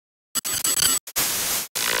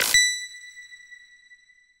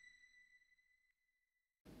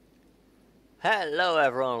Hello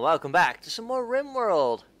everyone, welcome back to some more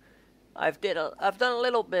Rimworld. I've done a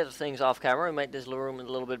little bit of things off camera and made this room a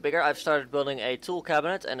little bit bigger. I've started building a tool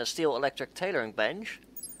cabinet and a steel electric tailoring bench,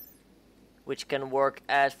 which can work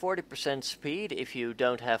at 40% speed if you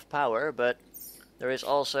don't have power, but there is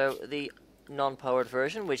also the non-powered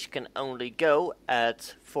version which can only go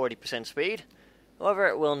at 40% speed. However,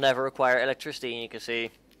 it will never require electricity, and you can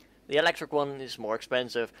see the electric one is more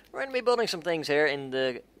expensive. We're going to be building some things here in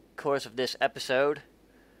the course of this episode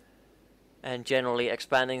and generally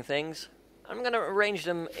expanding things. I'm going to arrange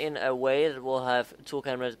them in a way that we'll have tool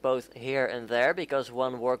cabinets both here and there, because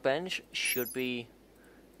one workbench should be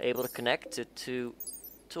able to connect to two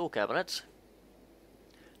tool cabinets.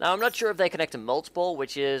 Now I'm not sure if they connect to multiple,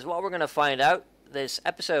 which is what we're going to find out this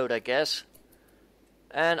episode, I guess.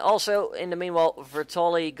 And also, in the meanwhile,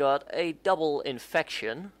 Vertoli got a double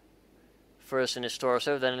infection. First in his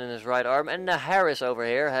torso, then in his right arm, and Harris over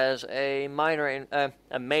here has a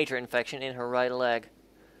major infection in her right leg.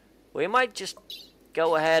 We might just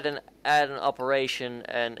go ahead and add an operation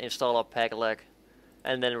and install a peg leg,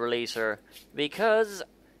 and then release her, because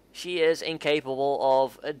she is incapable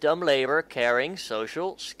of dumb labor, caring,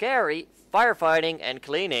 social, scary, firefighting, and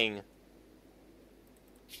cleaning.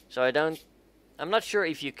 So I'm not sure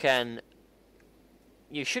if you can.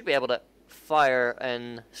 You should be able to fire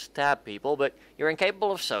and stab people, but you're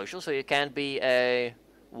incapable of social, so you can't be a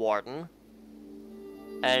warden,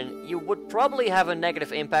 and you would probably have a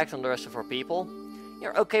negative impact on the rest of our people.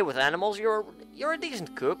 You're okay with animals, you're a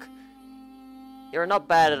decent cook, you're not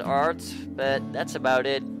bad at art, but that's about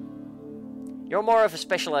it. You're more of a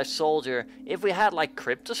specialized soldier. If we had like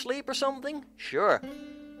crypto sleep or something, sure,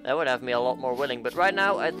 that would have me a lot more willing, but right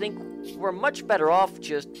now I think we're much better off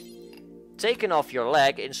just taking off your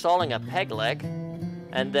leg, installing a peg leg,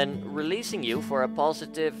 and then releasing you for a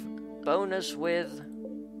positive bonus with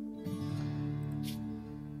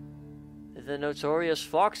the notorious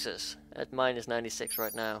foxes at -96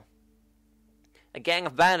 right now. A gang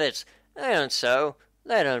of bandits. They don't sow,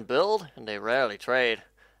 they don't build, and they rarely trade.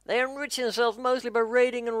 They enrich themselves mostly by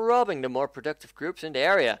raiding and robbing the more productive groups in the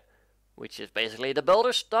area, which is basically the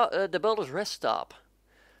builders' rest stop.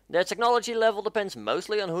 Their technology level depends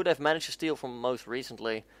mostly on who they've managed to steal from most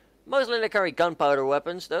recently. Mostly they carry gunpowder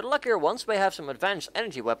weapons, though the luckier ones may have some advanced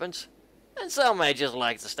energy weapons. And some may just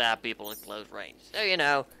like to stab people at close range. So, you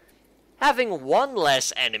know, having one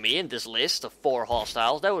less enemy in this list of 4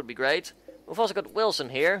 hostiles, that would be great. We've also got Wilson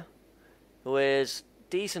here, who is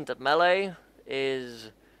decent at melee,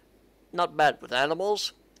 is not bad with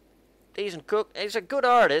animals, decent cook. He's a good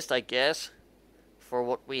artist, I guess, for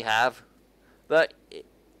what we have. But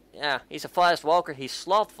yeah, he's a fast walker, he's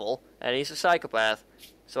slothful, and he's a psychopath.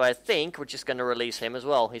 So I think we're just going to release him as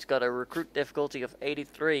well. He's got a recruit difficulty of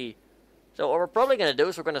 83. So what we're probably going to do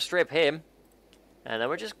is we're going to strip him, and then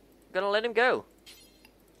we're just going to let him go.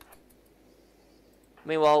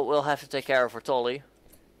 Meanwhile, we'll have to take care of Vertoli,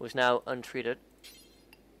 who's now untreated.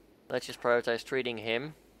 Let's just prioritize treating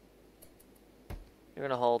him. You're going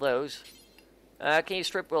to hold those. Can you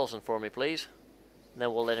strip Wilson for me, please? And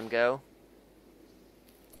then we'll let him go.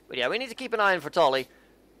 But yeah, we need to keep an eye on Vertoli.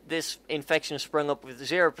 This infection sprung up with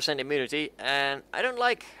 0% immunity, and I don't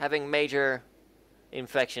like having major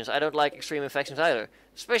infections. I don't like extreme infections either,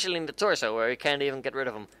 especially in the torso, where you can't even get rid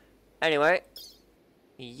of them. Anyway,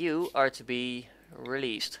 you are to be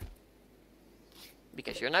released,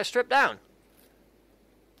 because you're now stripped down.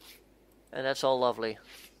 And that's all lovely.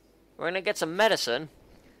 We're going to get some medicine,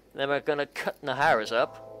 and then we're going to cut Naharis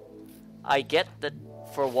up. I get that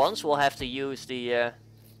for once we'll have to use the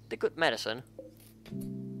good medicine.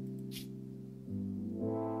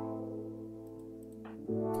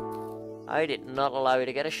 I did not allow you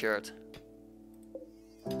to get a shirt.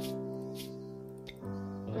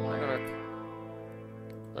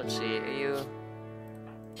 Let's see, are you...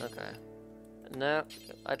 Okay. No,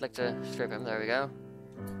 I'd like to strip him, there we go.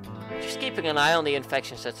 Just keeping an eye on the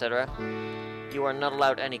infections, etc. You are not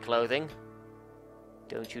allowed any clothing.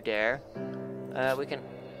 Don't you dare.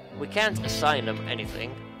 We can't assign them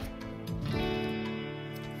anything.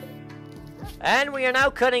 And we are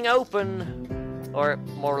now cutting open, or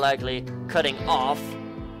more likely, cutting off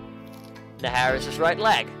Naharis' right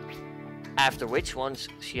leg. After which, once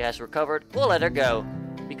she has recovered, we'll let her go,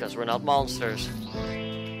 because we're not monsters.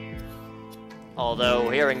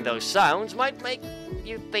 Although hearing those sounds might make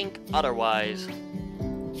you think otherwise.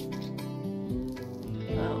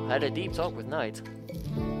 Oh, had a deep talk with Knight.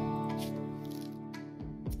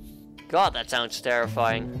 God, that sounds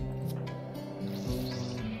terrifying.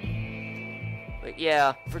 But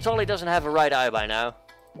yeah, Vertoli doesn't have a right eye by now.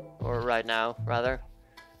 Or right now, rather.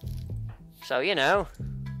 So, you know,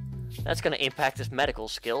 That's going to impact his medical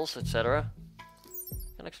skills, etc.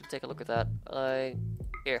 Can actually take a look at that.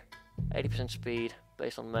 Here, 80% speed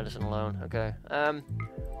based on medicine alone. Okay.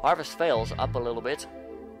 Harvest fails up a little bit.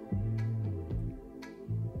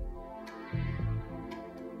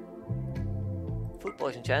 Food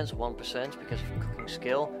poison chance 1% because of cooking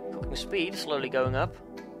skill. Cooking speed slowly going up.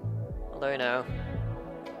 Although, you know,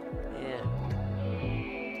 yeah.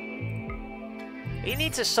 He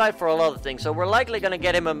needs a sight for a lot of things, so we're likely gonna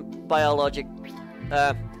get him a bionic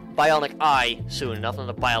eye soon enough, not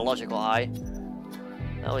a biological eye.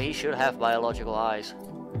 No, he should have biological eyes.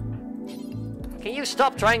 Can you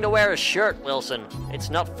stop trying to wear a shirt, Wilson?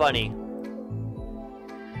 It's not funny.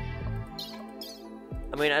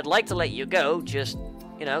 I mean, I'd like to let you go, just,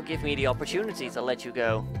 you know, give me the opportunity to let you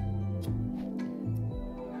go.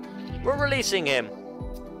 We're releasing him.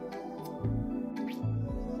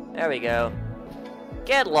 There we go.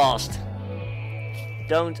 Get lost.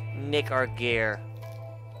 Don't nick our gear.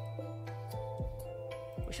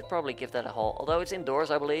 We should probably give that a haul. Although it's indoors,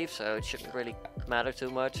 I believe, so it shouldn't really matter too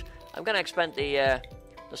much. I'm gonna expand the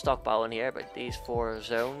stockpile in here, but these 4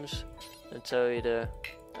 zones until you oh,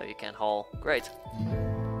 you can't haul. Great.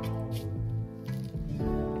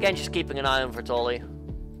 Again, just keeping an eye on Vertoli.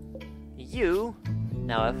 You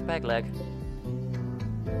now have a peg leg.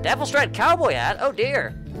 Devil Strand cowboy hat? Oh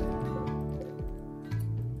dear.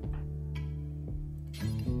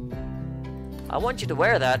 I want you to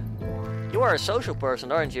wear that. You are a social person,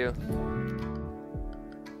 aren't you?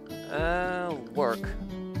 Work.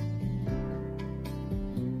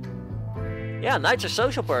 Yeah, Knight's a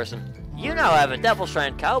social person. You now have a Devil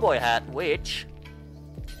Strand cowboy hat, which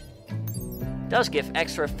does give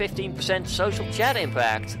extra 15% social chat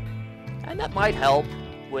impact. And that might help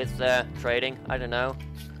with trading, I don't know.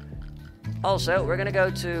 Also, we're gonna go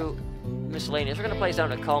to miscellaneous. We're gonna place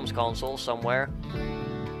down a comms console somewhere.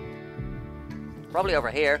 Probably over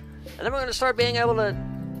here. And then we're gonna start being able to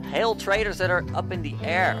hail traders that are up in the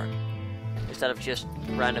air. Instead of just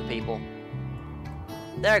random people.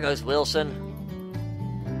 There goes Wilson.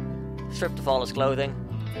 Stripped of all his clothing.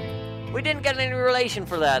 We didn't get any relation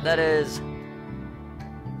for that. That is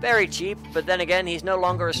very cheap, but then again, he's no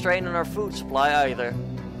longer a strain on our food supply either.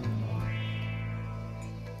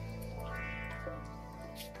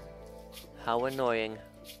 How annoying.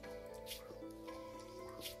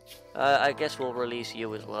 I guess we'll release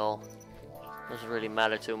you as well. Doesn't really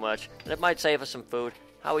matter too much. And it might save us some food.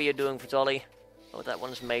 How are you doing, Vitali? Oh, that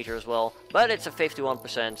one's major as well. But it's a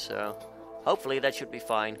 51%, so hopefully that should be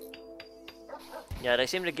fine. Yeah, they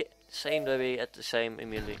seem to be at the same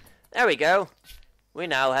immunity. There we go. We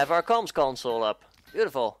now have our comms console up.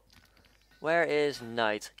 Beautiful. Where is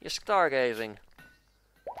Knight? You're stargazing.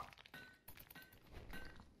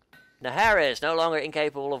 Naharis, no longer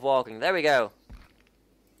incapable of walking. There we go.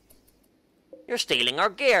 You're stealing our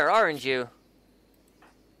gear, aren't you?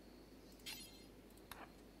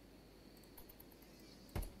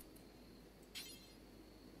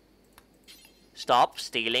 Stop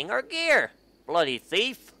stealing our gear, bloody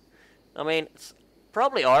thief. I mean, it's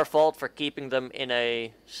probably our fault for keeping them in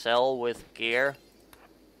a cell with gear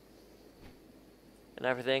and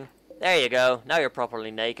everything. There you go. Now you're properly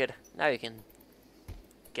naked. Now you can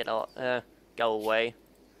get go away.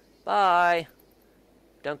 Bye.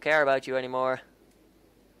 Don't care about you anymore.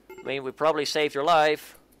 I mean, we probably saved your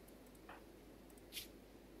life.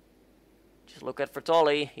 Just look at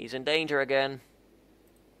Vertoli. He's in danger again.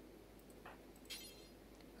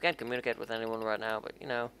 Can't communicate with anyone right now, but you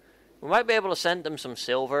know, we might be able to send them some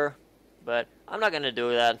silver, but I'm not gonna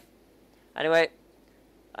do that. Anyway,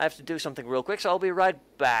 I have to do something real quick, so I'll be right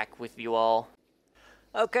back with you all.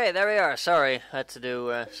 Okay, there we are. Sorry, I had to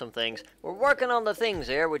do some things. We're working on the things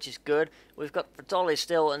here, which is good. We've got Vertoli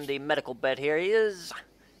still in the medical bed here. He is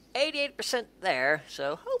 88% there,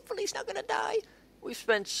 so hopefully he's not gonna die. We've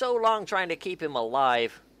spent so long trying to keep him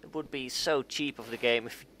alive. It would be so cheap of the game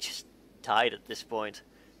if he just died at this point.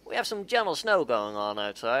 We have some gentle snow going on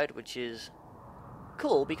outside, which is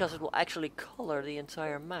cool because it will actually color the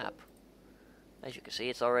entire map. As you can see,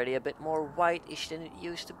 it's already a bit more whitish than it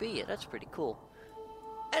used to be. That's pretty cool.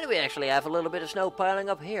 And we actually have a little bit of snow piling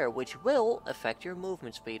up here, which will affect your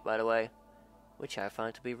movement speed, by the way. Which I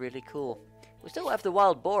found to be really cool. We still have the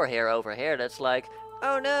wild boar here over here that's like,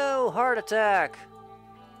 oh no, heart attack!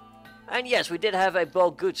 And yes, we did have a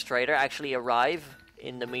bulk goods trader actually arrive.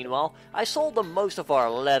 In the meanwhile, I sold them most of our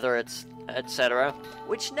leather, etc.,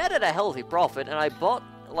 which netted a healthy profit, and I bought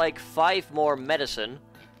like 5 more medicine.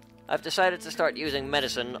 I've decided to start using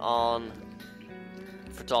medicine on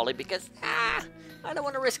Vertoli because, I don't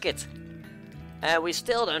want to risk it. And we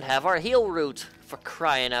still don't have our heal route, for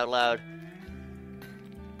crying out loud.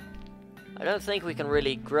 I don't think we can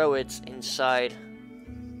really grow it inside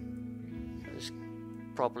as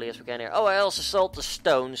properly as we can here. Oh, I also sold the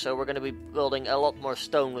stone, so we're going to be building a lot more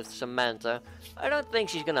stone with Samantha. I don't think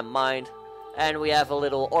she's going to mind. And we have a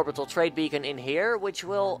little orbital trade beacon in here, which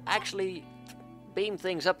will actually beam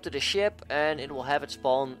things up to the ship, and it will have it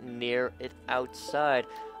spawn near it outside.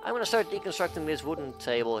 I'm going to start deconstructing this wooden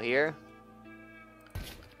table here.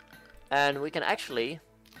 And we can actually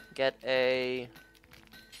get a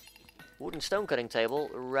wooden stone cutting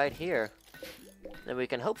table right here. Then we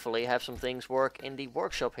can hopefully have some things work in the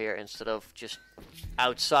workshop here instead of just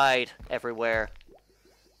outside everywhere.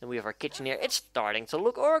 Then we have our kitchen here. It's starting to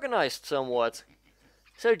look organized somewhat.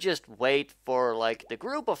 So just wait for like the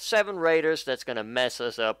group of 7 raiders that's gonna mess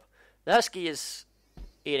us up. The husky is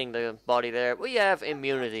eating the body there. We have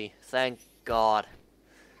immunity, thank God.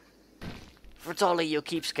 Fertoli, you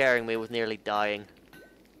keep scaring me with nearly dying.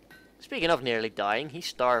 Speaking of nearly dying, he's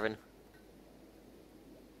starving.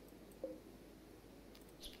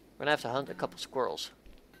 We're gonna have to hunt a couple squirrels.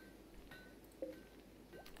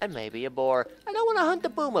 And maybe a boar. I don't want to hunt the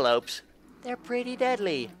boomalopes. They're pretty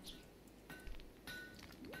deadly.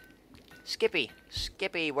 Skippy.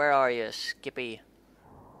 Skippy, where are you? Skippy.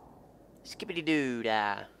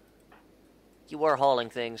 Skippity-doo-dah. You were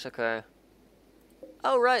hauling things, okay.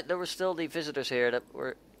 Oh, right, there were still the visitors here that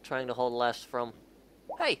we're trying to haul the last from.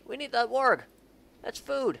 Hey, we need that warg. That's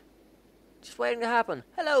food. Just waiting to happen.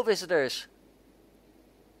 Hello, visitors.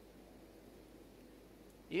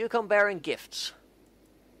 You come bearing gifts.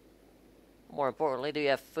 More importantly, do you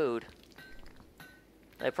have food?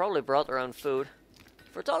 They probably brought their own food.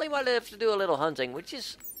 Fertoli might have to do a little hunting, which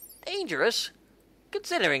is dangerous,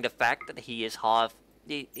 considering the fact that he is half...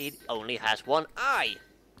 He only has one eye.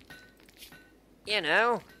 You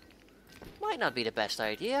know, might not be the best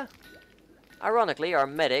idea. Ironically, our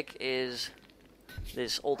medic is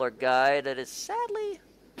this older guy that is sadly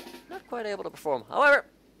not quite able to perform. However,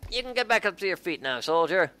 you can get back up to your feet now,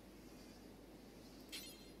 soldier.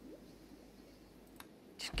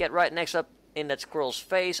 Just get right next up in that squirrel's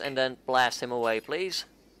face and then blast him away, please.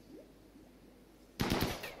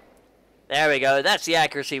 There we go. That's the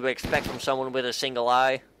accuracy we expect from someone with a single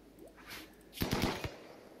eye.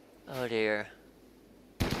 Oh dear.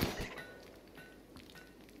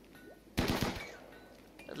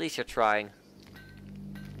 At least you're trying.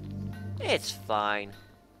 It's fine.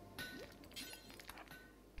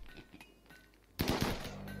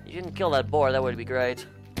 You didn't kill that boar, that would be great.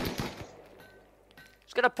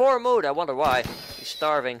 He's got a poor mood, I wonder why. He's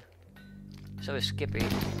starving. So is Skippy.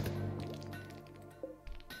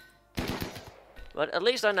 But at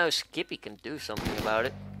least I know Skippy can do something about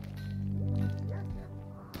it.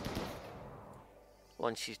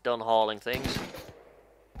 Once she's done hauling things.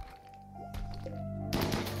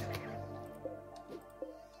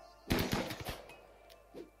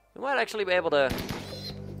 We might actually be able to,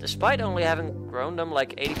 despite only having grown them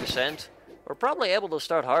like 80%, we're probably able to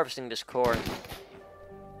start harvesting this corn.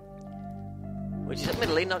 Which is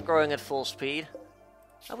admittedly not growing at full speed.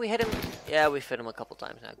 Have we hit him? Yeah, we've hit him a couple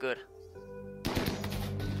times now. Good.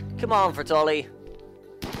 Come on, Fertoli.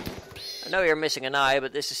 I know you're missing an eye,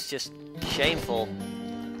 but this is just shameful.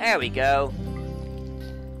 There we go.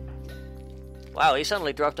 Wow, he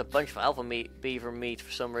suddenly dropped a bunch of alpha beaver meat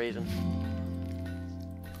for some reason.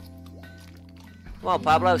 Come on,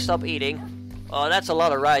 Pablo, stop eating. Oh, that's a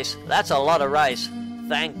lot of rice. That's a lot of rice.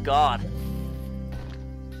 Thank God.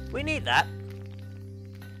 We need that.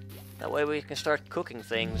 That way we can start cooking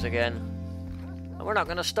things again. And we're not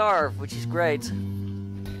gonna starve, which is great.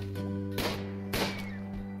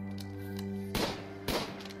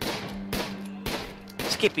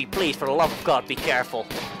 Skippy, please, for the love of God, be careful.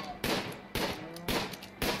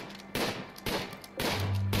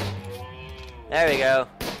 There we go.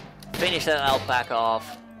 Finish that alpaca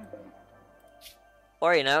off.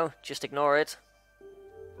 Or, you know, just ignore it.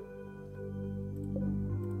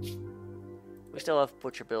 We still have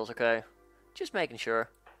butcher bills, okay? Just making sure.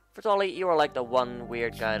 Fertoli, you are like the one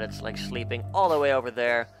weird guy that's like sleeping all the way over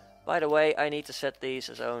there. By the way, I need to set these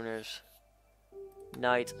as owners.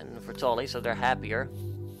 Knight and Fertoli, so they're happier.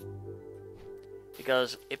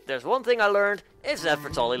 Because if there's one thing I learned, it's that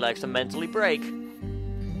Fertoli likes to mentally break.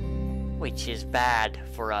 Which is bad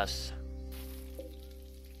for us.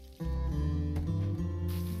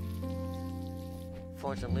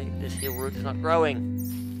 Fortunately, this heal root is not growing.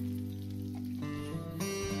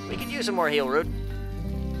 We could use some more heal root.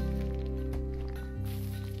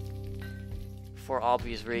 For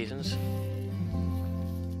obvious reasons.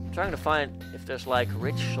 I'm trying to find if there's like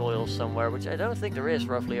rich soil somewhere, which I don't think there is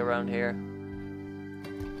roughly around here.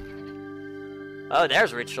 Oh,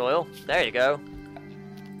 there's rich soil. There you go.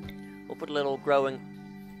 We'll put a little growing...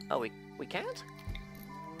 Oh, we can't?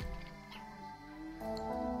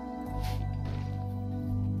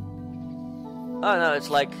 Oh no, it's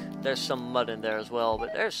like there's some mud in there as well,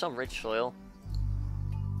 but there's some rich soil.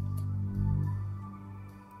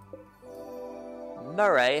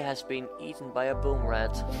 Murray has been eaten by a boom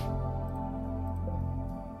rat.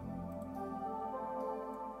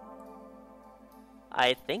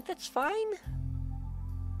 I think that's fine.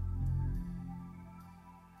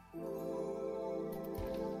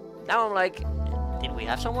 Now I'm like, did we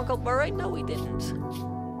have someone called Murray? No, we didn't.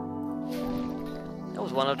 That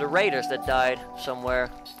was one of the raiders that died somewhere.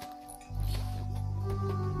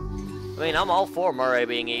 I mean, I'm all for Murray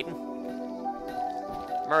being eaten.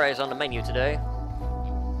 Murray's on the menu today.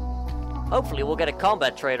 Hopefully we'll get a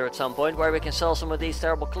combat trader at some point where we can sell some of these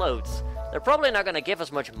terrible clothes. They're probably not going to give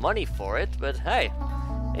us much money for it, but hey,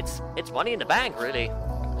 it's money in the bank, really.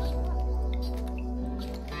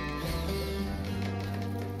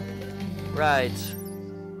 Right.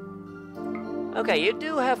 Okay, you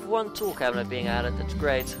do have one tool cabinet being added, that's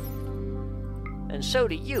great. And so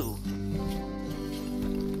do you.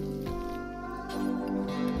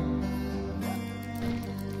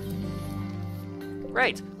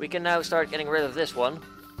 Great, we can now start getting rid of this one.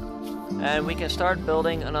 And we can start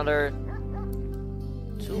building another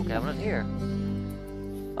tool cabinet here.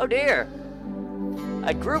 Oh dear!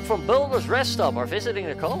 A group from Builder's Rest Stop are visiting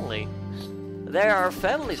the colony. There are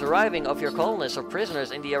families arriving of your colonists or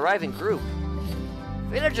prisoners in the arriving group.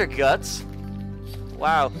 Villager guts?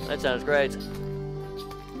 Wow, that sounds great.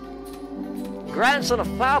 Grandson of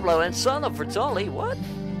Pablo and son of Vertoli? What?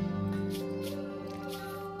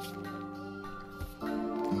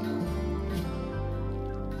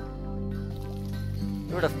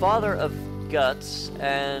 You're the father of Guts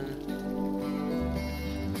and...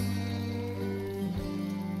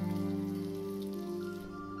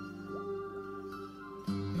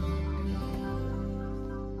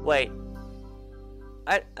 Wait.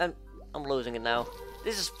 I'm losing it now.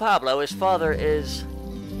 This is Pablo, his father is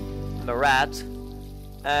Marat,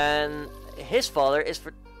 and his father is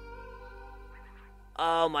for...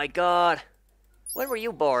 Oh my god. When were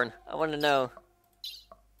you born? I want to know.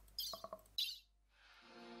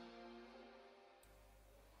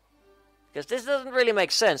 Because this doesn't really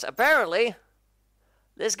make sense. Apparently,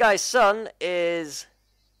 this guy's son is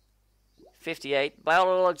 58,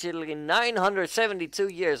 biologically 972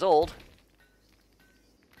 years old.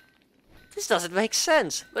 This doesn't make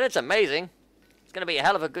sense, but it's amazing. It's gonna be a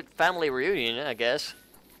hell of a good family reunion, I guess.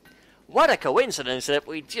 What a coincidence that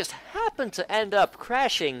we just happened to end up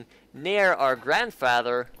crashing near our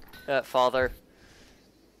grandfather, father.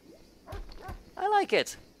 I like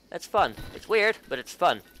it. That's fun. It's weird, but it's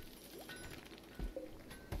fun.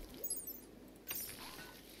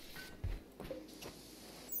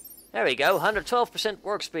 There we go, 112%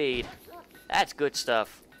 work speed. That's good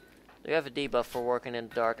stuff. Do you have a debuff for working in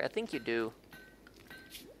the dark? I think you do.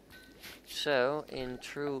 So, in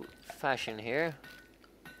true fashion here,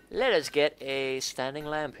 let us get a standing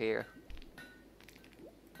lamp here.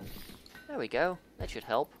 There we go. That should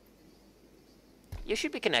help. You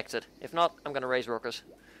should be connected. If not, I'm gonna raise workers.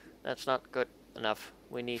 That's not good enough.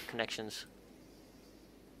 We need connections.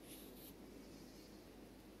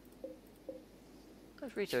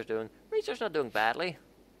 How's Research doing? Research not doing badly.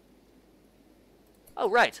 Oh,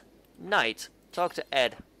 right. Knight. Talk to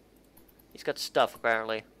Ed. He's got stuff,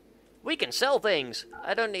 apparently. We can sell things!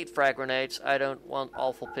 I don't need frag grenades. I don't want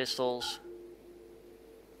awful pistols.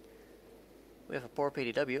 We have a poor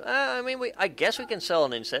PDW. I mean, I guess we can sell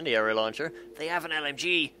an incendiary launcher. They have an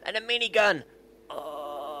LMG and a minigun!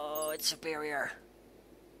 Oh, it's superior.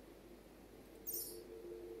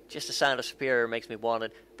 Just the sound of superior makes me want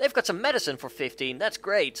it. They've got some medicine for 15. That's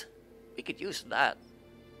great. We could use that.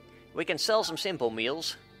 We can sell some simple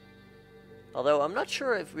meals. Although I'm not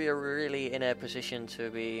sure if we are really in a position to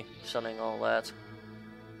be selling all that.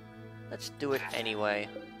 Let's do it anyway.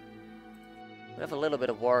 We have a little bit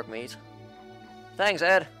of warg meat. Thanks,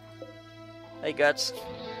 Ed. Hey, Guts.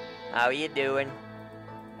 How you doing?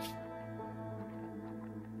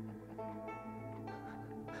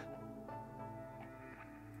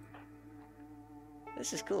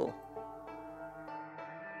 This is cool.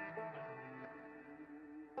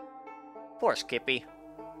 Poor Skippy.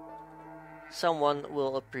 Someone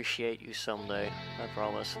will appreciate you someday, I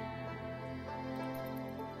promise.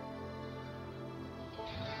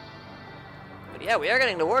 But yeah, we are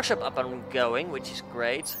getting the workshop up and going, which is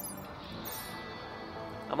great.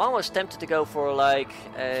 I'm almost tempted to go for like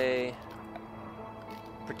a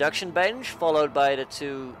production bench, followed by the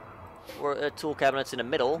two tool cabinets in the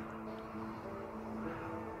middle.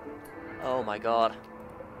 Oh my god.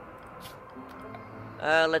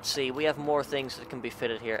 Let's see, we have more things that can be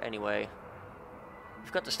fitted here anyway.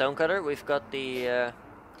 We've got the stone cutter, we've got the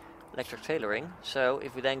electric tailoring. So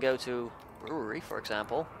if we then go to brewery, for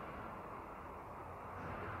example.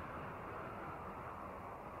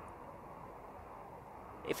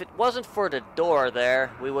 If it wasn't for the door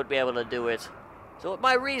there, we would be able to do it. So what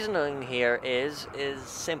my reasoning here is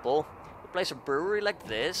simple. We place a brewery like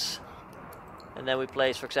this. And then we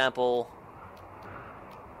place, for example,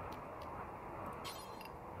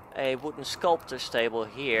 a wooden sculptor's table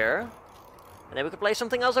here. And then we could place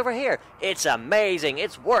something else over here. It's amazing.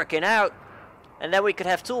 It's working out. And then we could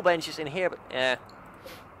have tool benches in here. But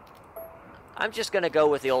I'm just going to go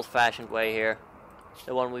with the old-fashioned way here.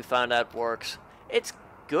 The one we found out works. It's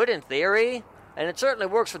good in theory. And it certainly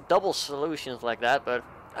works for double solutions like that. But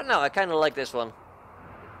I don't know. I kind of like this one.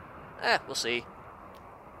 We'll see.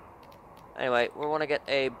 Anyway, we want to get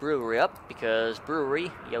a brewery up. Because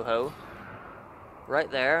brewery, yo-ho. Right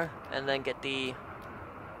there. And then get the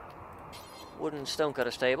wooden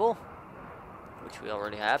stonecutter table, which we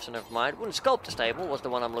already have, so never mind. Wooden sculptor's table was the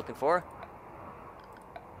one I'm looking for.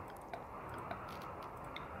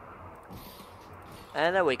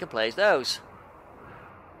 And then we can place those.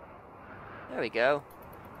 There we go.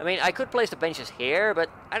 I mean, I could place the benches here,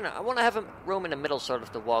 but I don't know. I want to have a room in the middle sort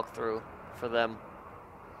of to walk through for them.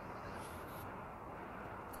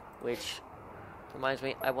 Which reminds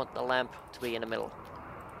me, I want the lamp to be in the middle.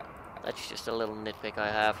 That's just a little nitpick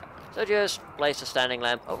I have. So just place a standing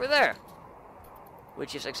lamp over there.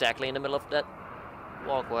 Which is exactly in the middle of that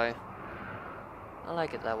walkway. I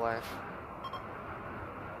like it that way.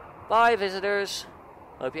 Bye, visitors.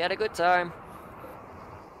 Hope you had a good time.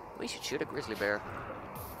 We should shoot a grizzly bear.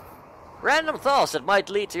 Random thoughts that might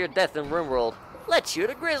lead to your death in Rimworld. Let's shoot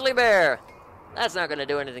a grizzly bear. That's not going to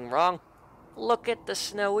do anything wrong. Look at the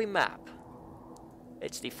snowy map.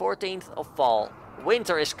 It's the 14th of fall.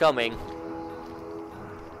 Winter is coming.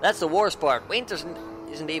 That's the worst part. Winter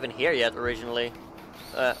isn't even here yet originally.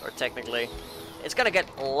 Or technically. It's gonna get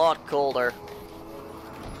a lot colder.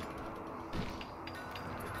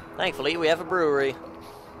 Thankfully, we have a brewery.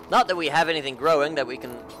 Not that we have anything growing that we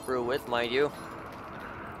can brew with, mind you.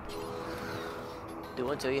 Do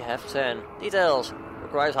until you have 10. Details.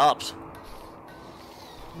 Requires hops.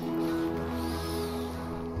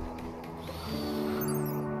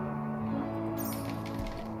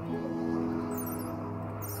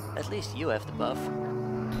 At least you have the buff.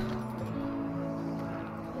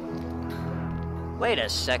 Wait a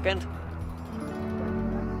second.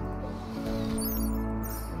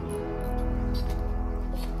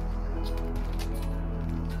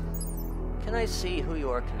 Can I see who you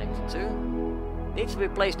are connected to? Needs to be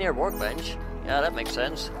placed near workbench. Yeah, that makes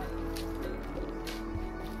sense.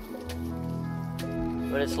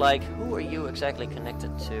 But it's like, who are you exactly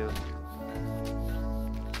connected to?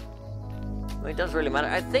 I mean, it doesn't really matter.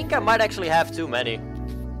 I think I might actually have too many.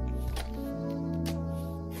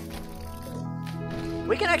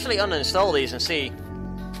 We can actually uninstall these and see.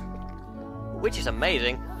 Which is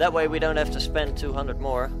amazing. That way we don't have to spend 200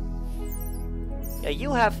 more. Yeah,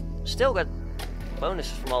 you have still got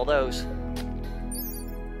bonuses from all those.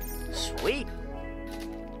 Sweet.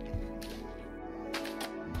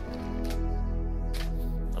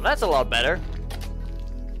 Well, that's a lot better.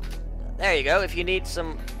 There you go. If you need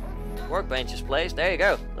some workbenches placed, there you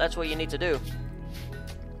go. That's what you need to do.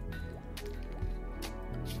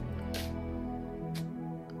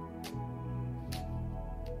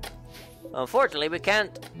 Unfortunately, we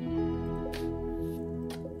can't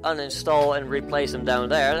uninstall and replace them down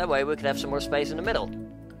there. That way we could have some more space in the middle.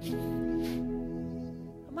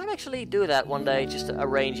 I might actually do that one day, just to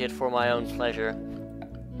arrange it for my own pleasure.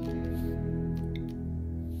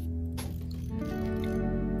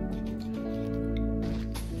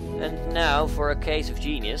 And now for a case of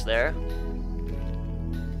genius there.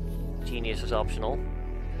 Genius is optional.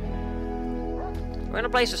 We're gonna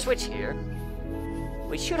place a switch here.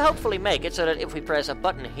 We should hopefully make it so that if we press a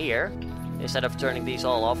button here, instead of turning these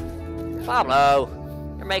all off... Pablo!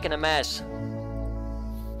 You're making a mess.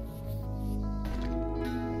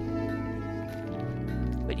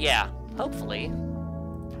 But yeah, hopefully...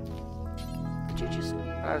 Could you just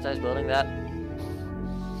prioritize building that?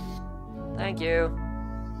 Thank you.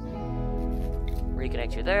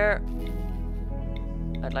 Reconnect you there.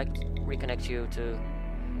 I'd like to reconnect you to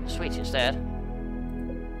the switch instead.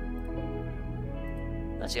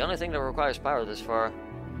 That's the only thing that requires power this far.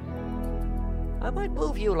 I might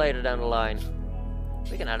move you later down the line.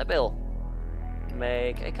 We can add a bill.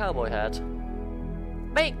 Make a cowboy hat.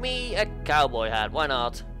 Make me a cowboy hat, why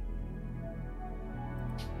not?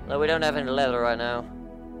 Though we don't have any leather right now.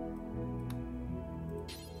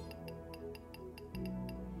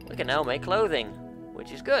 can now make clothing,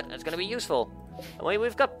 which is good. It's going to be useful. I mean,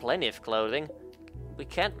 we've got plenty of clothing. We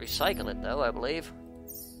can't recycle it though, I believe,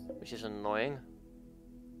 which is annoying.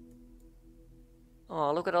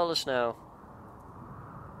 Oh, look at all the snow.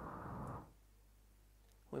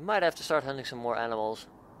 We might have to start hunting some more animals.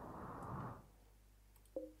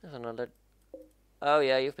 There's another... Oh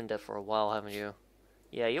yeah, you've been dead for a while, haven't you?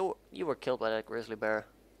 Yeah, you were killed by that grizzly bear.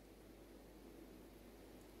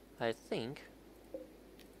 I think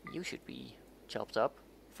you should be chopped up,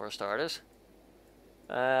 for starters.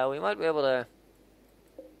 We might be able to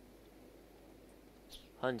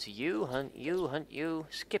hunt you,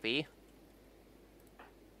 Skippy.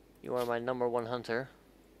 You are my #1 hunter.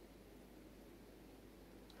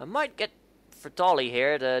 I might get Fertali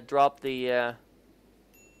here to drop the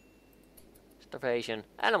starvation.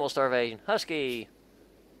 Animal starvation. Husky.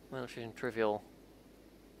 Malnutrition trivial.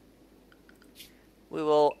 We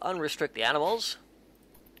will unrestrict the animals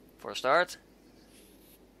for a start.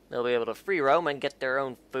 They'll be able to free roam and get their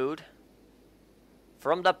own food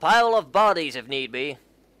from the pile of bodies if need be.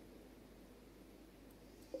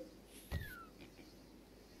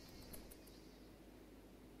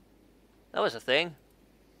 That was a thing.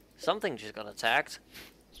 Something just got attacked.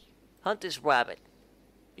 Hunt this rabbit.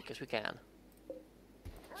 Because we can.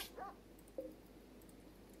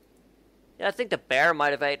 Yeah, I think the bear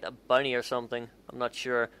might have ate a bunny or something. I'm not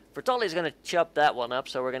sure. Fertali's gonna chop that one up,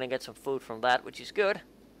 so we're gonna get some food from that, which is good.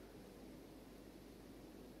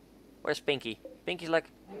 Where's Pinky? Pinky's like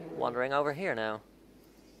wandering over here now.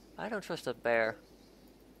 I don't trust that bear.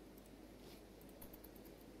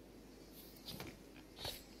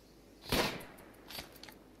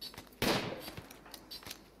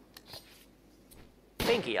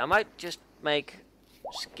 Pinky, I might just make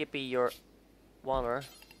Skippy your wanderer,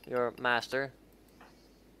 your master.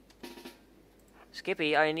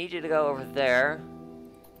 Skippy, I need you to go over there.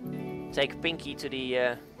 Take Pinky to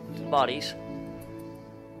the bodies.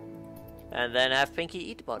 And then have Pinky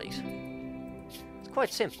eat the bodies. It's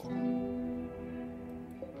quite simple.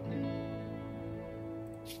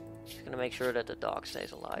 Just gonna make sure that the dog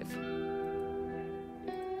stays alive.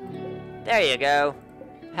 There you go.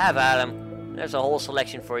 Have at him. There's a whole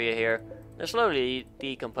selection for you here. They're slowly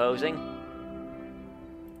decomposing.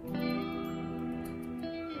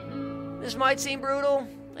 This might seem brutal.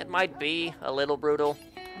 It might be a little brutal.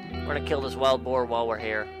 We're gonna kill this wild boar while we're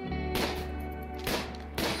here.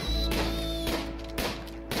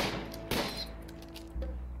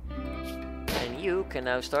 And you can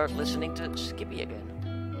now start listening to Skippy again.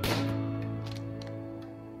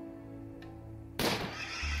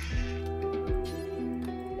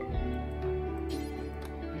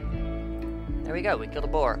 There we go, we killed a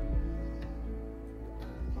boar.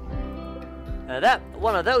 That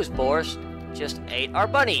one of those boars just ate our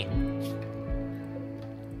bunny.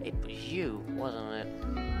 It was you, wasn't it?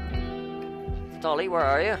 Fertali, where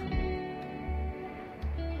are you?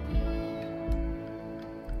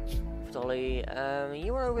 Fertali,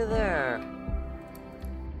 you were over there.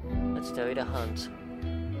 Let's tell you to hunt.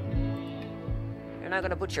 You're not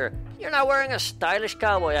gonna butcher. You're not wearing a stylish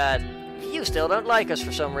cowboy hat. You still don't like us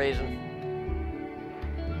for some reason.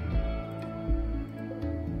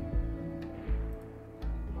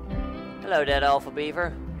 Hello, dead alpha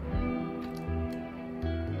beaver.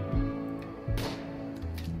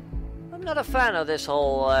 I'm not a fan of this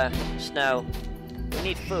whole snow. We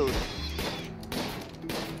need food.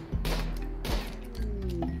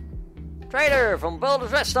 Trader from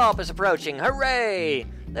Boulder's Rest Stop is approaching. Hooray!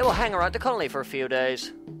 They will hang around the colony for a few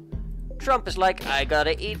days. Trump is like, I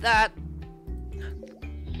gotta eat that.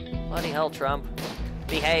 Bloody hell, Trump.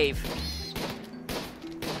 Behave.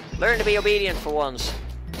 Learn to be obedient for once.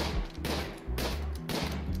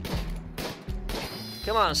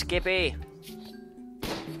 Come on, Skippy.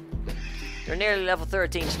 You're nearly level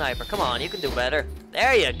 13 sniper. Come on, you can do better.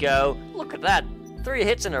 There you go. Look at that. 3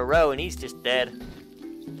 hits in a row and he's just dead.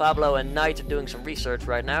 Pablo and Knight are doing some research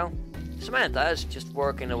right now. Samantha is just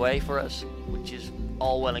working away for us, which is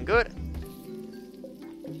all well and good.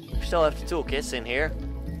 We still have the toolkits in here.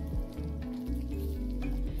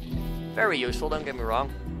 Very useful, don't get me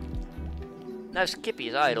wrong. Now Skippy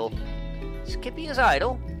is idle. Skippy is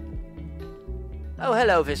idle? Oh,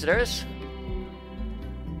 hello, visitors.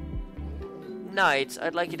 Knight,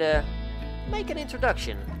 I'd like you to make an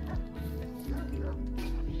introduction.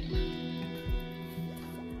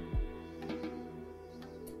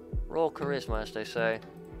 Roll charisma, as they say.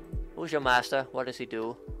 Who's your master? What does he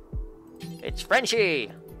do? It's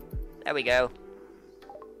Frenchie! There we go.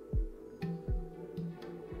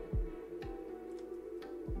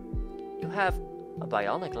 You have a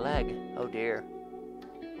bionic leg. Oh dear.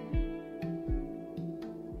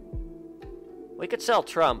 We could sell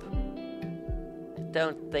Trump.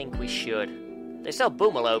 Don't think we should. They sell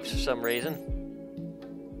boomalopes for some reason.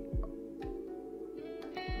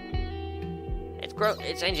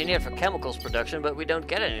 It's engineered for chemicals production, but we don't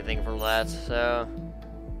get anything from that, so...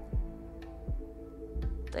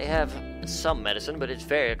 They have some medicine, but it's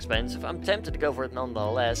very expensive. I'm tempted to go for it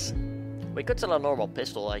nonetheless. We could sell a normal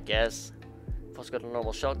pistol, I guess. We've also got a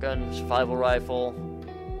normal shotgun, survival rifle.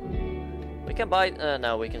 We can buy...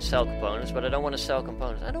 no, we can sell components, but I don't want to sell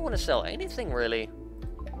components. I don't want to sell anything, really.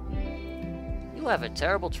 You have a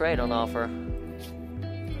terrible trade on offer.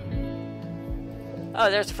 Oh,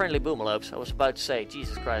 there's the friendly boomalopes. I was about to say,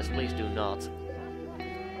 Jesus Christ, please do not.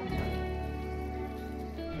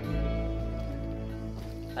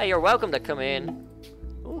 Hey, you're welcome to come in.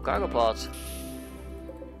 Ooh, cargo pods.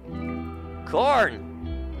 Corn!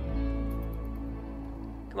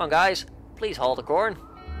 Come on, guys. Please haul the corn.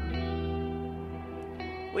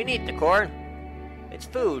 We need the corn. It's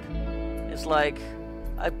food. It's like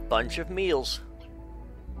a bunch of meals.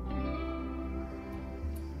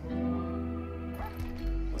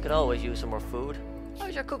 We could always use some more food.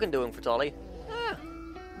 How's your cooking doing, Fertoli? I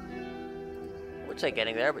would say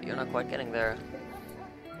getting there, but you're not quite getting there.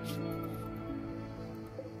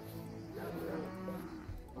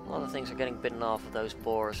 A lot of things are getting bitten off of those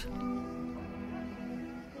boars.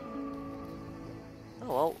 Oh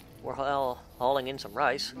well, we're hauling in some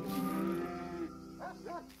rice.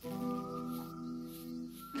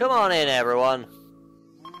 Come on in, everyone.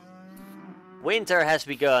 Winter has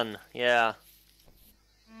begun. Yeah.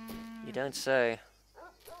 You don't say.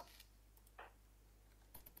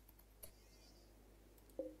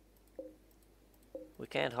 We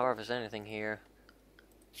can't harvest anything here.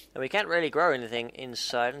 And we can't really grow anything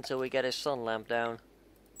inside until we get a sun lamp down.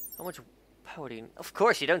 How much power do you need? Of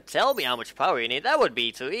course, you don't tell me how much power you need. That would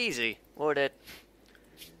be too easy, would it?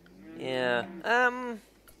 Yeah.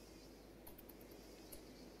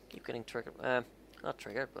 Keep getting triggered. Not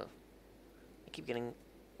triggered, but I keep getting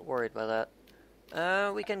worried by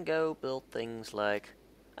that. We can go build things like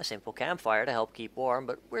a simple campfire to help keep warm,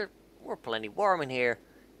 but we're plenty warm in here.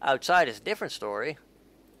 Outside is a different story.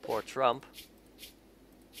 Poor Trump.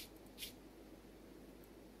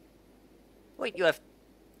 Wait, you have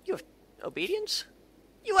obedience?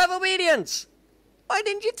 You have obedience! Why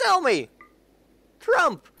didn't you tell me?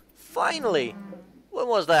 Trump! Finally! When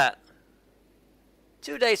was that?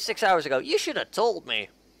 2 days, 6 hours ago. You should have told me.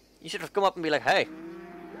 You should have come up and be like, hey,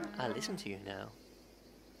 I listen to you now.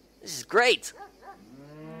 This is great!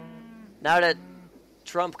 Now that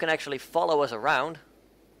Trump can actually follow us around.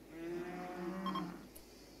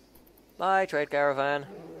 Bye, trade caravan.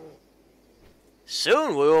 Soon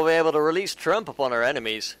we will be able to release Trump upon our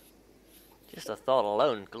enemies. Just the thought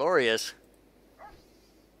alone, glorious.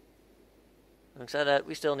 Having said that,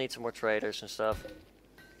 we still need some more traders and stuff.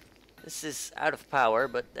 This is out of power,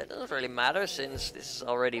 but that doesn't really matter since this is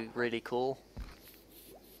already really cool.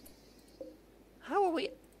 How are we...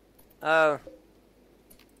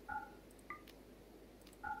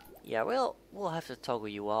 yeah, we'll have to toggle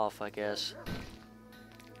you off, I guess.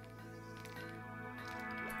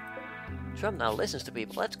 Trump now listens to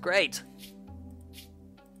people. That's great.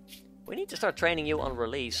 We need to start training you on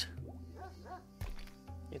release.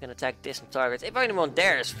 You can attack distant targets. If anyone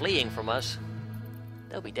dares fleeing from us,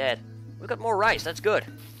 they'll be dead. We've got more rice. That's good.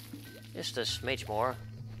 Just a smidge more.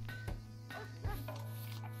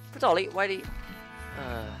 Fertoli, why do you...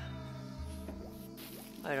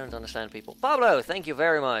 I don't understand people. Pablo, thank you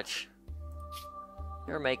very much.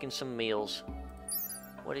 You're making some meals.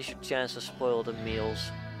 What is your chance to spoil the meals?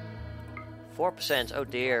 4%, oh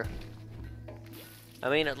dear. I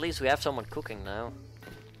mean, at least we have someone cooking now.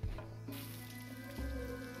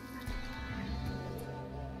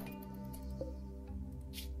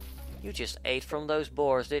 You just ate from those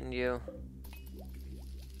boars, didn't you?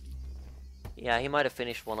 Yeah, he might have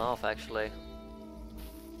finished one off, actually.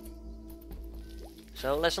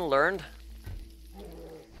 So, lesson learned.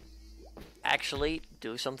 Actually,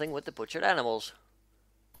 do something with the butchered animals.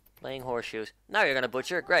 Playing horseshoes. Now you're gonna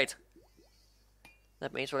butcher, great.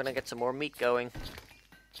 That means we're gonna get some more meat going.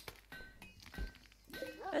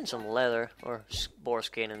 And some leather, or boar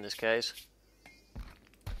skin in this case.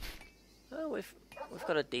 Well, we've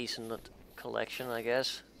got a decent collection, I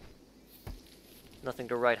guess. Nothing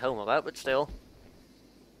to write home about, but still.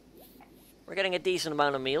 We're getting a decent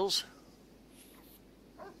amount of meals.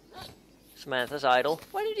 Samantha's idle.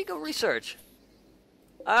 Why did you go research?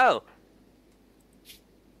 Oh!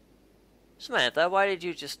 Samantha, why did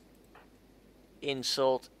you just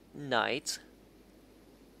insult Knight?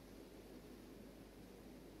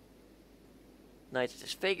 Knight's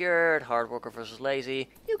disfigured, hard worker versus lazy.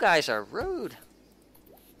 You guys are rude.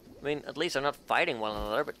 I mean, at least they're not fighting one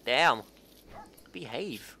another, but damn.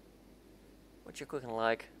 Behave. What's your cooking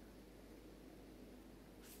like?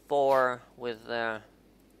 4 with an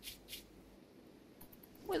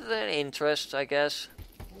interest, I guess.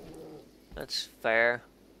 That's fair.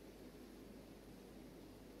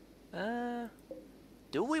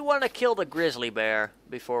 Do we want to kill the grizzly bear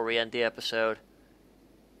before we end the episode?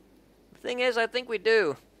 The thing is, I think we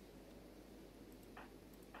do.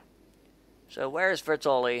 So where's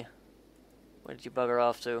Vertoli? Where did you bugger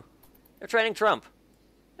off to? They're training Trump.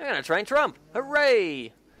 They're gonna train Trump.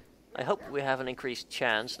 Hooray! I hope we have an increased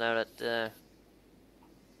chance now that...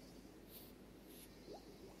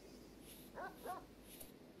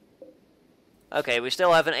 Okay, we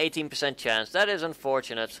still have an 18% chance. That is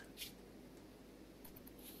unfortunate.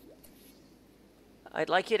 I'd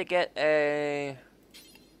like you to get a...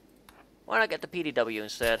 Why not get the PDW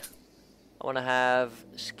instead? I want to have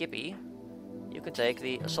Skippy. You can take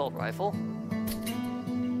the assault rifle.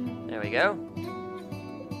 There we go.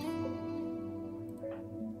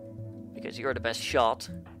 Because you're the best shot.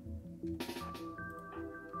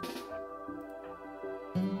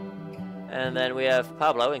 And then we have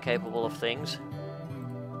Pablo, incapable of things.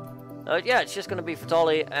 Yeah, it's just going to be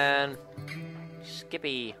Fatali and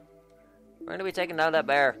Skippy. We're going to be taking down that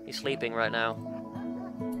bear. He's sleeping right now.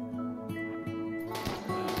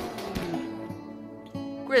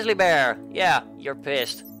 Grizzly bear! Yeah, you're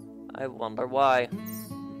pissed. I wonder why.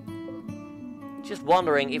 Just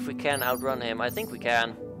wondering if we can outrun him. I think we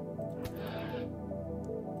can.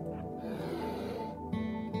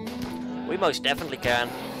 We most definitely can.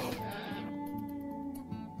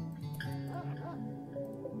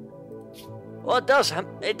 Well, it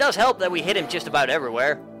does help that we hit him just about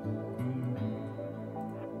everywhere.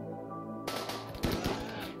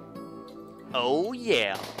 Oh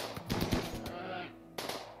yeah.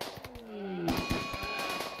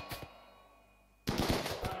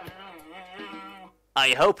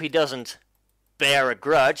 I hope he doesn't bear a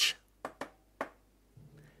grudge.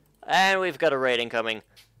 And we've got a raid incoming.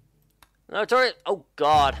 No, turret. Oh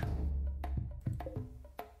god.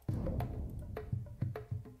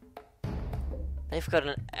 They've got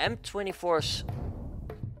an M24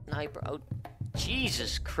 sniper. Oh,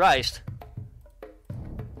 Jesus Christ.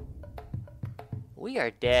 We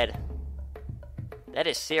are dead. That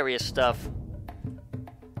is serious stuff.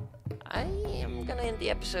 I am gonna end the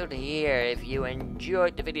episode here. If you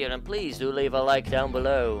enjoyed the video, then please do leave a like down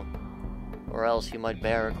below. Or else you might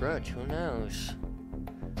bear a grudge, who knows.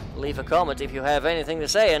 Leave a comment if you have anything to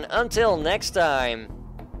say, and until next time.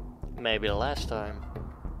 Maybe the last time.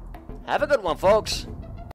 Have a good one, folks.